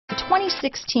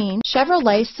2016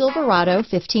 Chevrolet Silverado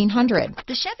 1500.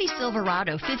 The Chevy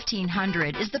Silverado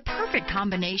 1500 is the perfect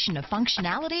combination of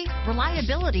functionality,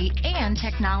 reliability, and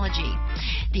technology.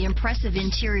 The impressive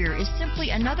interior is simply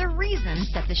another reason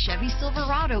that the Chevy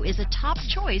Silverado is a top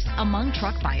choice among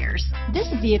truck buyers. This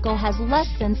vehicle has less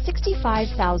than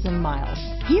 65,000 miles.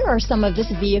 Here are some of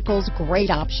this vehicle's great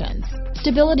options: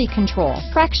 stability control,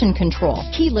 traction control,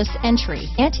 keyless entry,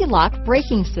 anti-lock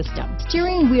braking system,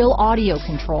 steering wheel audio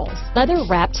controls,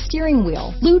 leather-wrapped steering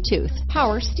wheel, Bluetooth,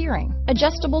 power steering,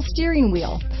 adjustable steering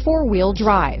wheel, four-wheel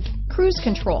drive, cruise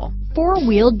control,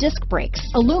 four-wheel disc brakes,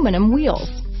 aluminum wheels,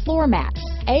 floor mats,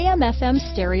 AM/FM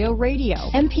stereo radio,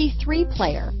 MP3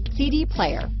 player, CD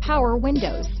player, power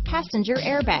windows, passenger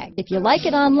airbag. If you like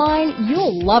it online,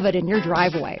 you'll love it in your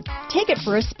driveway. Take it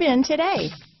for a spin today.